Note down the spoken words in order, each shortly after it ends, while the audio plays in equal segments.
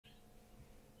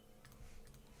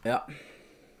Yeah.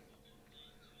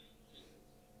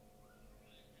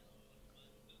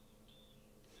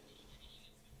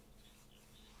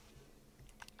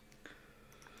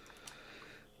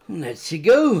 Let's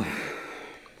go.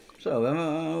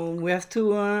 So we have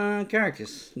two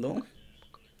characters, no?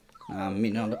 Me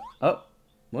not. Oh,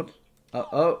 what?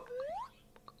 Oh.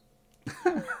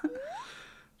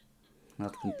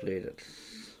 Not completed.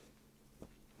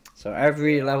 So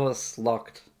every level is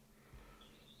locked.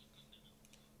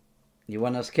 You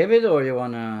wanna skip it or you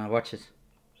wanna watch it?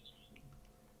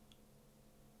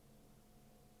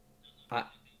 I,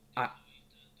 I,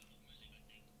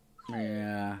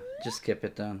 yeah, just skip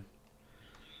it then.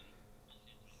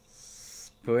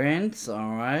 Sprint,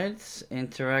 alright.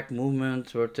 Interact,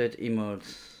 movement, rotate,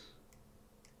 emote.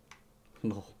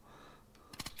 No.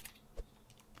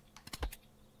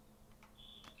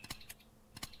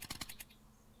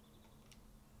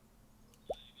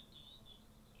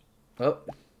 Oh.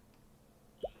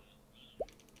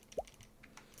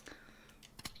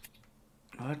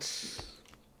 What?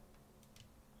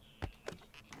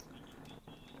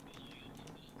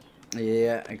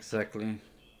 Yeah, exactly.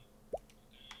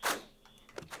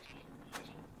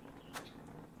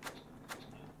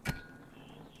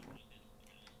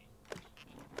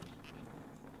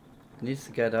 Needs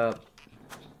to get up.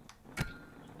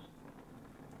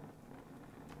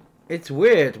 It's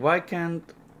weird. Why can't...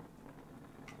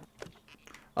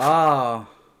 Ah.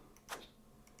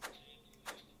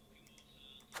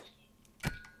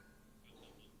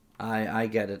 I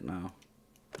get it now.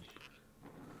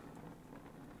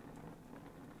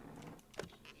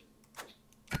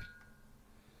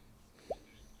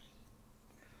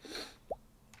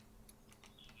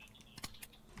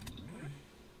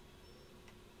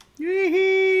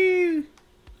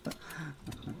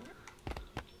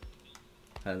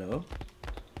 Hello?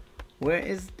 Where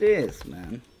is this,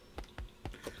 man?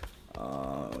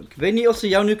 Ik weet niet of ze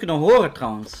jou nu kunnen horen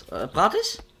trouwens. Praat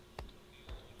eens?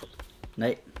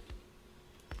 Nee.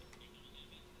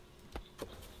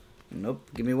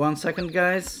 Nope. Give me 1 second,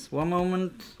 guys. 1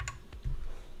 moment.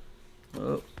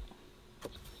 Oh.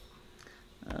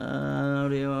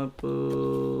 Audio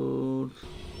output.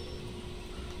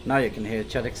 Now you can hear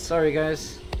Cetxn. Sorry,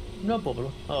 guys. No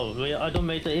problem. Oh, I don't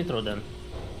make the intro then.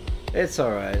 It's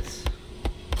alright.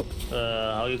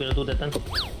 How are you gonna do that then?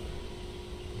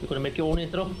 You're gonna make your own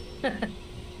intro?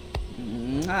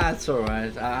 It's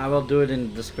alright. I will do it in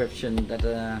the description that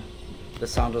the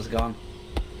sound was gone.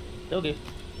 Okay.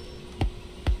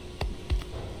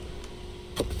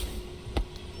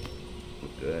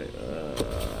 Okay,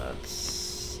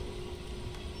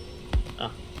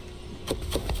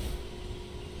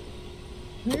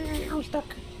 I'm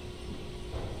stuck.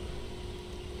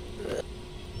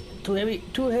 Too heavy,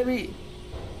 too heavy.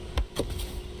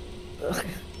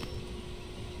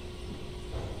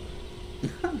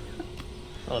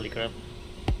 Holy crap.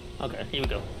 Okay, here we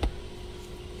go.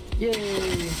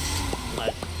 Yay!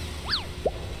 Nice.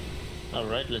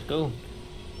 Alright, let's go.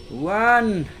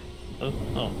 1! Oh,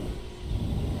 oh.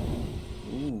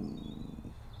 Ooh.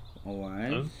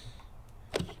 Alright. Oh.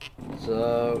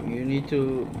 So, you need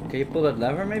to... Can you pull that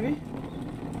lever, maybe?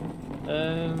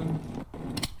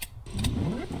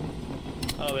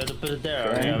 Oh, we have to put it there.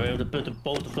 Okay. Yeah, we have to put the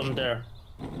both of them there.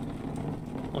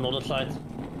 On the other side.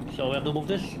 So we have to move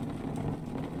this?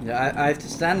 Yeah, I have to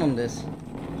stand on this.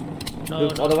 No,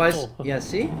 look, no. Otherwise... Oh. Yeah,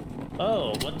 see?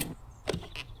 Oh, what?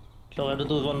 So I have to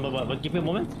do it one by one. But give me a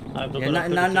moment. I have to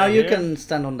now you can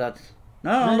stand on that.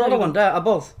 No, on the other one, there,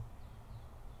 above.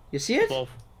 You see it? Above.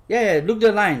 Yeah, look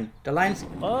the line. The line's...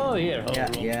 Oh, here. Oh,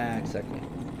 yeah, exactly.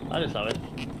 I just saw it.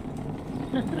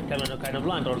 kind of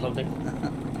blind or something.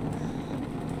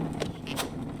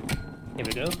 Here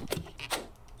we go.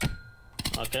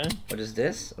 Okay. What is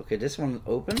this? Okay, this one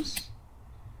opens.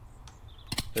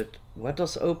 But what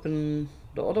does open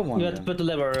the other one? You have to put the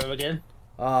lever again.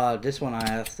 Ah, this one I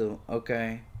have to.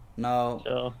 Okay. Now,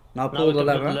 so, now pull the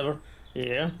lever. Put the lever.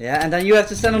 Yeah. Yeah, and then you have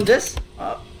to stand on this.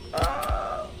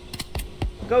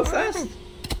 Go fast.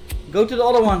 Go to the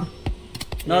other one.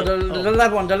 No, yeah. the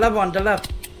left one, the left one, the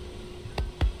left.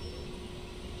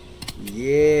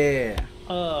 Yeah.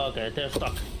 Oh, okay, they're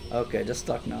stuck. Okay, they're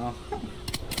stuck now.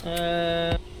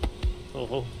 Uh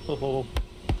oh.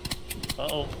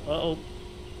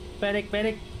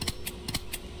 Panic.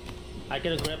 I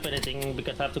cannot grab anything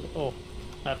because I have to. Oh,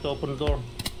 I have to open the door.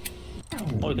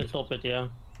 Oh, you can stop it, yeah.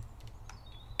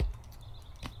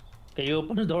 Can you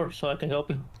open the door so I can help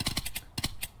you?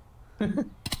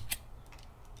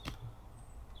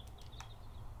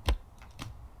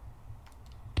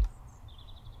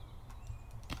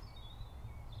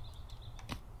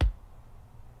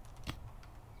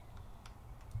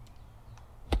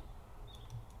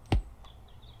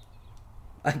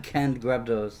 I can't grab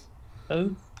those.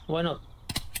 Oh, why not?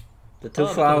 They're too Oh,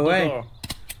 far because of the away. door.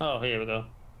 Oh, here we go.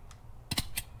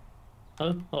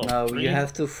 Oh, No, really? you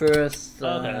have to first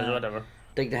Okay, whatever.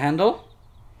 take the handle.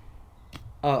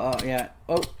 Oh, yeah.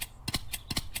 Oh.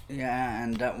 Yeah,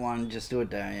 and that one, just do it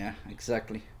there, yeah,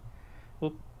 exactly.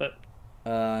 Oop,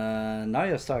 Now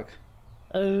you're stuck.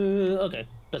 okay,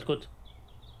 that's good.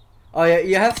 Oh yeah,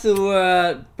 you have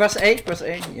to press A,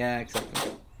 yeah,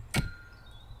 exactly.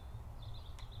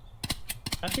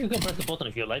 Actually, you can press the button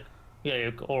if you like.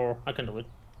 Yeah, or I can do it.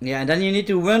 Yeah, and then you need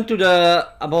to run to the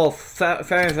above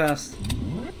very fast.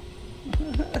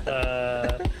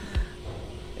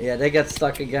 Yeah, they get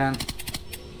stuck again.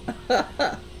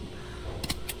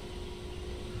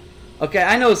 Okay,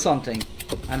 I know something.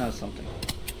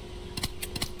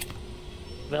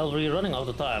 Well, we're running out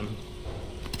of time.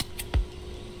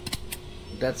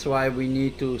 That's why we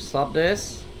need to stop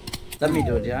this. Let me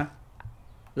do it, yeah?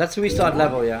 Let's restart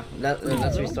level, yeah?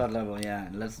 Let's restart level, yeah,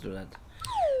 let's do that.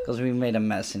 Because we made a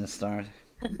mess in the start.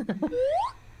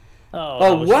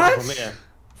 Oh, what? From here.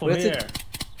 Where's here. it?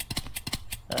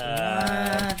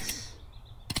 What?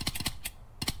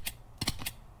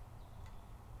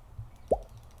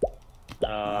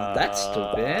 That's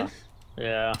stupid.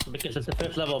 Yeah, because it's the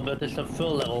first level, but it's a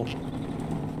full level.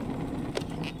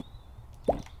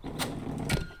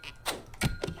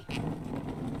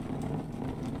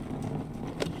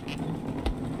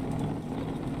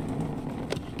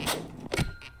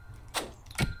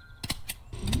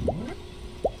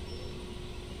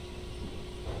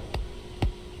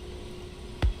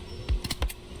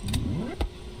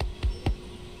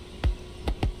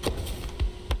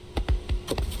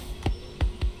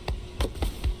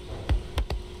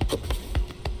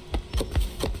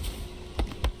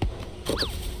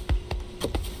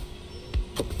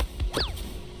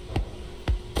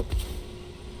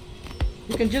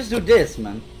 You can just do this,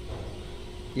 man.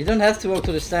 You don't have to go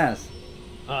to the stairs.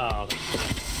 Oh, okay.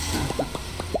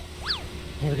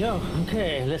 Here we go.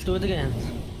 Okay, let's do it again.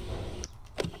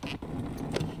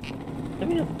 Can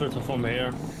we not platform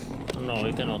here? No,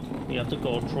 you cannot. You have to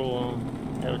go through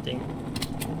everything.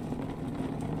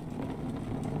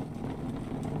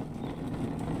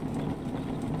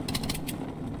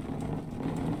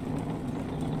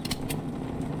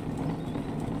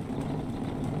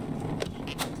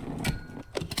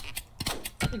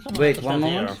 Wait, one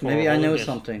moment. Maybe I know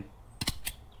something.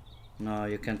 No,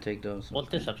 you can't take those. What's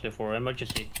this actually for?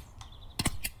 Emergency.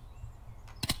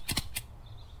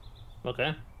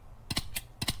 Okay.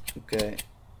 Okay.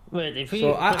 Wait, if we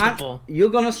so you're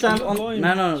gonna stand on.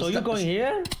 No. So you're going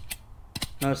here?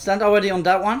 No, stand already on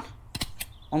that one.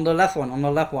 On the left one.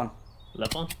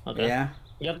 Left one? Okay. Yeah.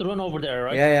 You have to run over there,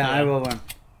 right? Yeah, I will run.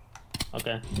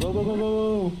 Okay.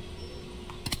 Go.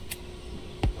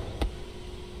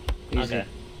 Easy. Okay.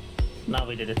 Now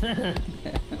we did it.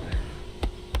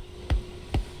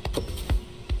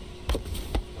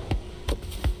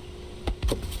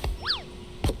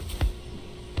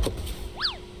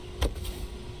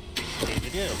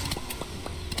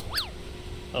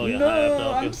 Oh yeah,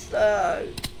 no, I'm stuck.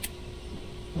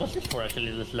 What's this for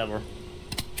actually, this lever?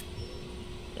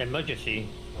 Emergency.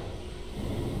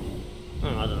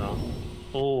 I don't know.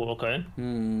 Oh, okay.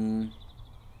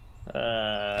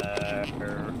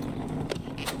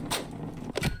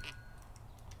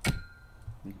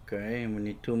 Okay, and we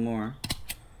need 2 more.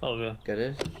 Oh yeah. Get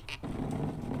it?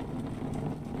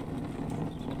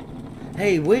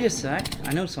 Hey, wait a sec.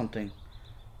 I know something.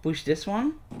 Push this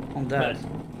one on that. Right.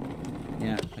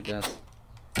 Yeah, I guess.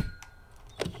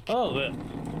 Oh, yeah.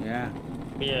 Yeah.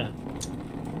 Yeah.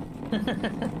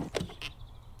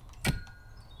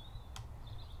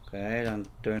 Okay, then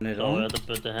turn it Oh, on. we have to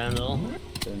put the handle.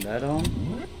 Turn that on.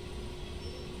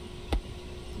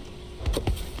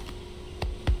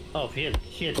 Oh,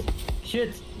 shit.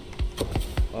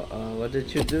 Uh-oh, what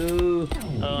did you do?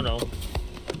 Oh no.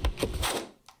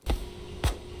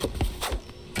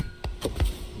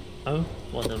 Oh,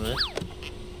 what a minute.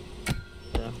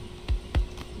 Yeah.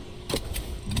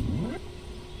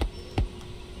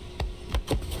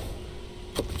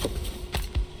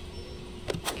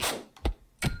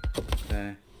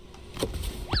 Okay.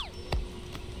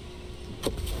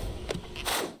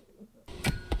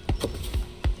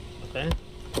 Okay.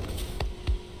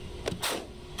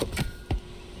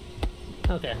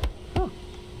 Okay. Oh.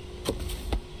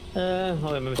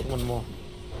 Oh, I'm missing one more.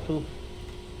 Two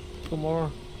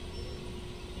more.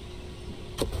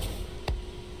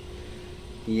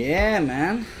 Yeah,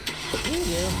 man.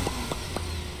 Yeah.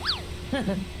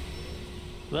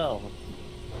 Well,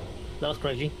 that was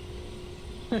crazy.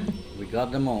 We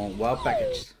got them all. Well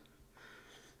packaged.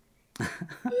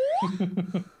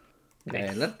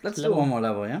 Okay, let's do level. one more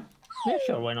level, yeah? Yeah,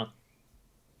 sure, why not?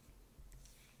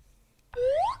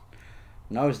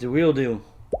 Now it's the real deal.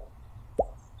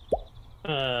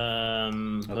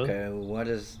 Okay, what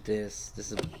is this?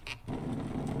 This is...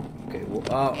 Okay,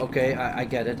 oh, okay, I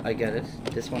get it, I get it.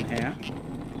 This one here.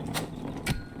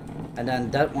 And then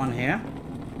that one here.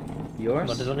 Yours?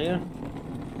 got this one here.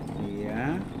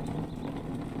 Yeah.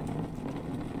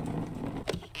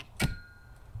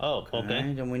 Oh,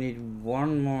 okay. Then we need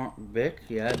one more big.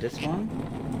 Yeah, this one.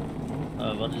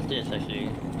 What is this actually?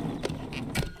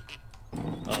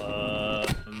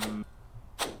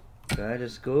 Okay,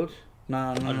 that's good.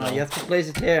 No, no. you have to place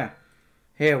it here.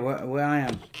 Here, where I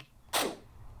am.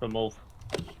 Remove.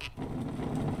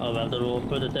 Oh, well, then we'll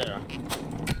put it there.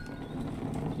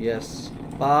 Yes.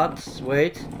 But,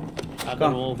 wait. I have to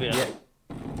Come. remove here.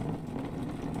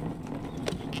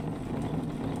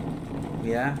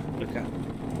 Yeah, you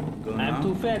can go now. I'm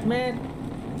too fat, man.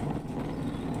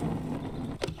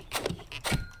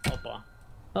 Hoppa.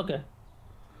 Okay.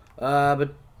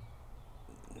 But...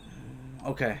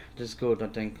 Okay, this is good, I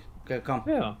think. Okay, come.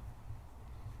 Yeah.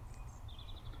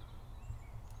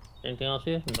 Anything else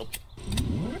here? Nope.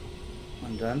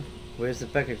 I'm done. Where's the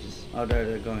packages? Oh, there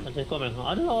they're going. Are they coming?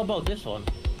 I don't know about this one.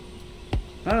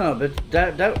 No, but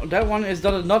that one is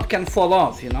that it not can fall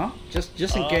off, you know? Just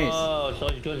in case. Oh, so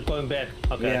it's just going back.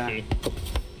 Okay, Yeah. I see.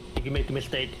 Did you make a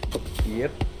mistake?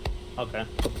 Yep. Okay.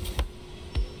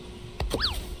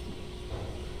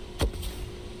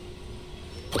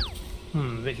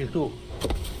 Vision 2.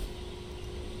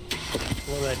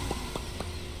 Alright.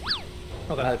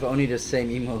 Okay. I have only the same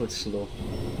emotes, lol.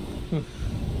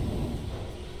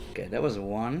 Okay, that was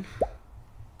one.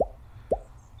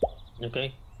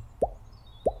 Okay.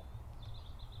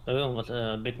 Oh, what's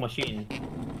a big machine?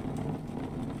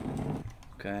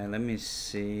 Okay, let me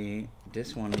see.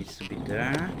 This one needs to be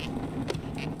there.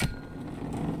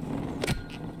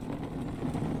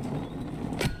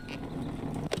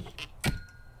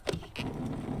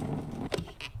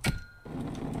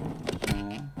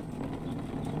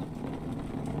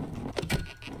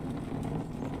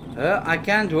 I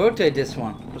can't rotate this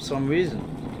one for some reason.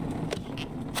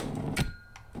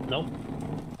 No?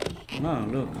 No,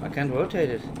 look, I can't rotate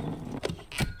it.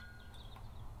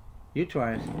 You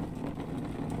try it.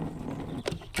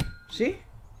 See?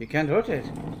 You can't rotate.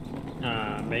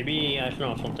 Maybe I should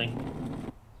know something.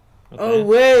 Okay. Oh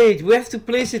wait, we have to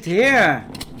place it here.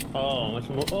 Oh, it's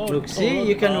more. Oh, Look, see,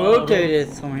 you can rotate it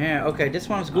from here. Okay, this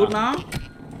one's good now.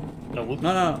 No,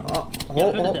 No.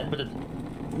 put it.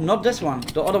 Not this one.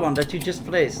 The other one that you just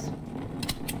placed.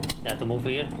 You have to move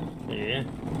here. Yeah.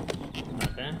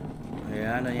 Okay.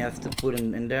 Yeah, then you have to put it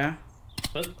in there.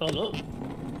 Oh no!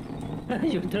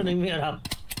 You're turning me around.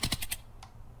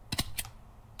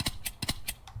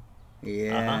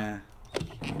 Yeah.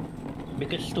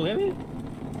 Because it's too heavy.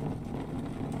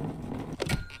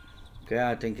 Okay,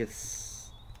 I think it's.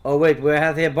 Oh wait, we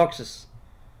have here boxes.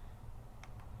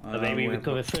 Maybe we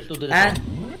can first do this and...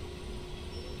 one.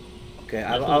 Okay,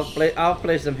 I'll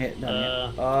place them here.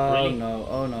 Oh really? no!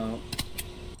 Oh no!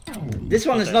 This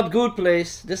one is not good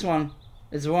placed. This one,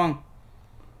 it's wrong.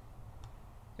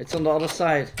 It's on the other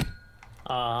side.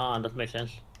 That makes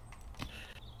sense.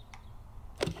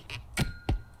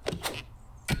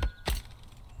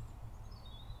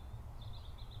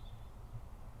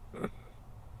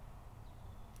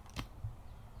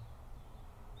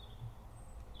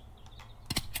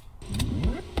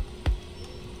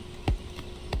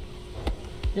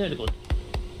 Yeah, good.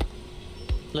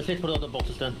 Let's wait for the other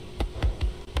boxes then.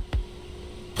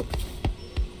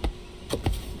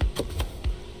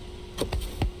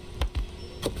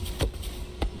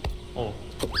 Oh.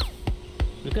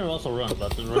 You can also run,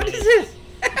 but... What is this?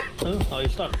 Oh, you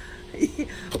stuck.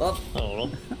 Well, Oh,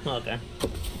 well. Okay.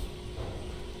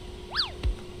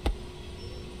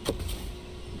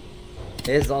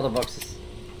 here's the other boxes.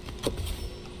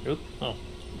 Oop. Oh.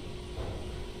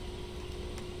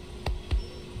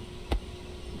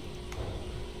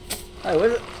 Oh, what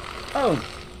is it? Oh,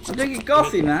 I'm drinking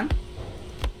coffee, man.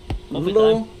 Coffee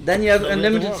Lol. time. Then you have So we have to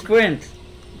unlimited work. sprint.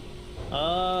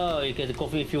 Oh, you get the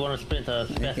coffee if you want to sprint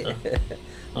faster.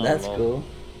 Oh, That's lol. cool.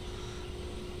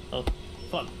 Oh,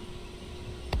 fuck.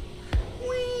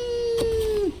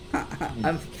 Whee!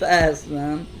 I'm fast,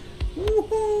 man.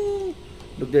 Woohoo!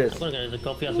 Look this. I'm gonna get the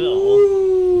coffee as well.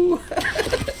 Woo!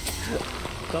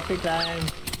 Coffee time.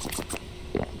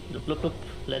 Look, look, look.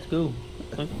 Let's go.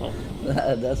 Oh.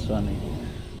 That's funny.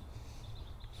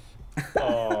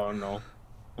 Oh no.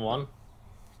 One.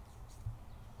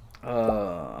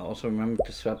 I also remember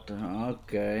to swap the...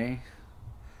 Okay.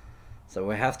 So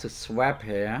we have to swap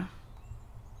here.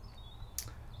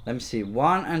 Let me see.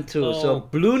 1 and 2. Oh. So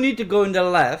blue need to go in the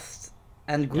left,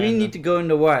 and green Yeah, need to go in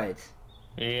the right.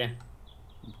 Yeah.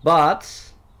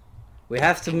 But we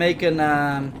have to make an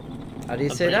how do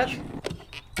you A say bridge.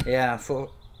 that? Yeah, for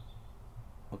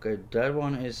okay, that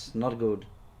one is not good.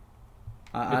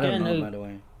 I don't can, know by the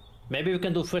way. Maybe we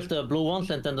can do first the blue ones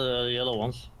and then the yellow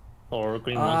ones. Or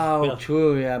green ones. Oh, Yeah.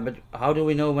 true, yeah, but how do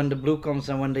we know when the blue comes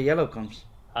and when the yellow comes?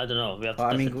 I don't know. We have to Oh, I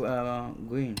test mean it.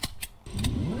 green.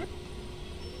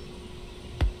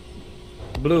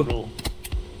 Blue. Blue.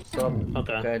 Stop.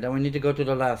 Okay. Okay, then we need to go to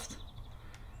the left.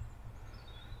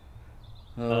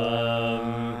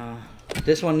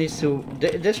 This one needs to.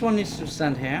 This one needs to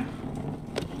stand here.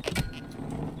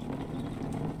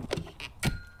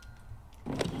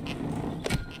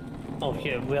 Oh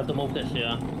here, we have to move this,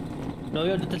 yeah. No,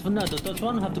 yeah, this one, no, this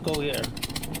one have to go here.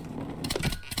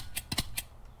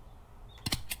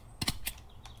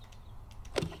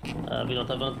 We don't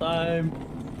have enough time.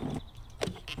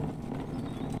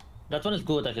 That one is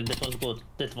good actually, this one's good.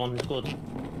 This one is good.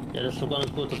 Yeah, this one is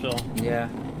good as well. Yeah.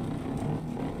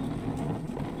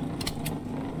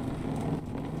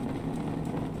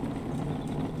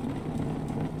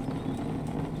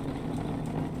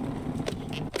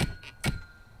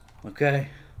 Okay,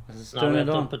 let's Now turn we it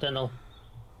have on. to potential.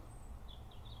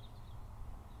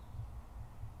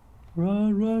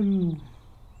 Run.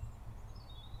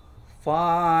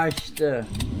 Faster.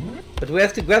 But we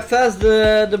have to grab fast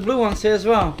the blue ones here as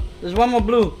well. There's one more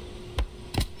blue.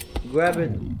 Grab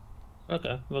it.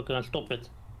 Okay, we're gonna stop it.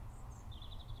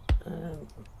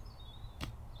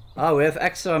 Oh, we have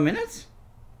extra minutes?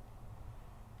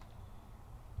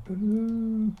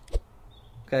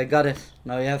 Okay, got it.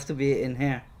 Now you have to be in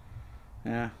here.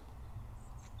 Yeah.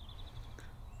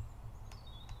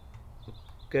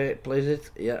 Okay, place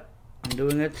it. Yeah, I'm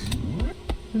doing it.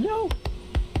 No!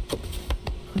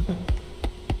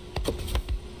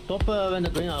 Stop when the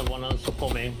green one is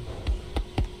coming.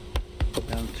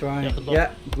 I'm trying. Yeah, but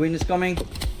Yeah, green is coming.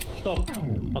 Stop.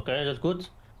 Okay, that's good.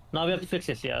 Now we have to fix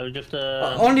this, yeah. We just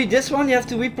Only this one you have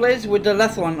to replace with the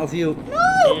left one of you.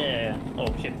 No! Yeah.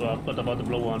 Oh shit, well, what about the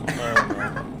blue one? Oh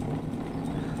no.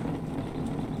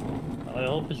 I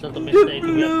hope it's not a The mistake.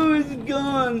 blue is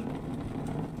gone.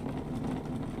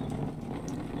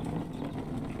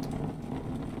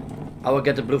 I will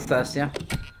get the blue first, yeah?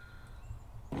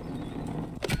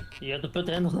 You have to put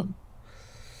the handle on.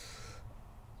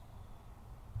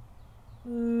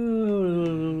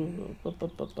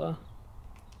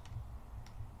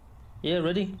 Yeah,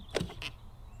 ready?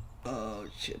 Oh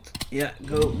shit. Yeah,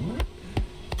 go.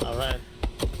 Alright.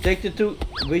 Take the two.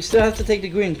 We still have to take the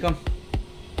green, come.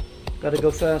 Gotta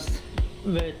go fast.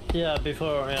 Wait, yeah,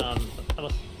 before, yeah, I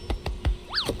was...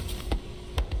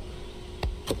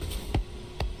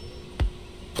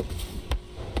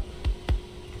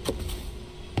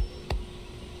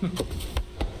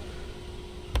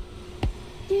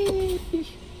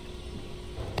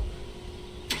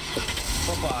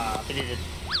 Hoppa, we did it.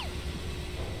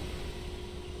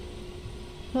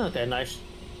 Okay, nice.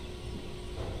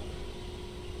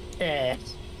 Yeah.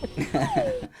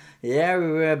 Yeah, we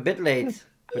were a bit late.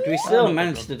 But we still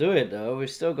managed to do it though. We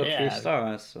still got 3 Yeah.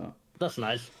 stars, so. That's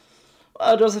nice.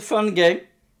 Well, it was a fun game.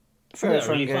 Very Yeah,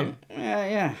 fun really game. fun.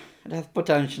 Yeah. It has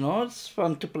potential. It's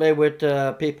fun to play with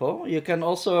people. You can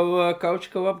also couch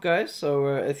co-op, guys. So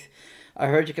if I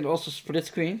heard you can also split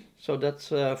screen. So that's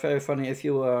very funny if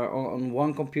you are on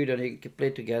one computer and you can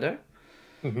play together.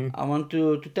 I want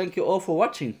to thank you all for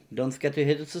watching. Don't forget to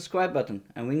hit the subscribe button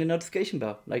and ring the notification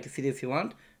bell. Like the video if you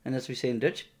want. And as we say in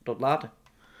Dutch, tot later.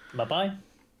 Bye bye.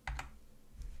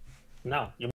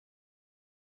 Now, you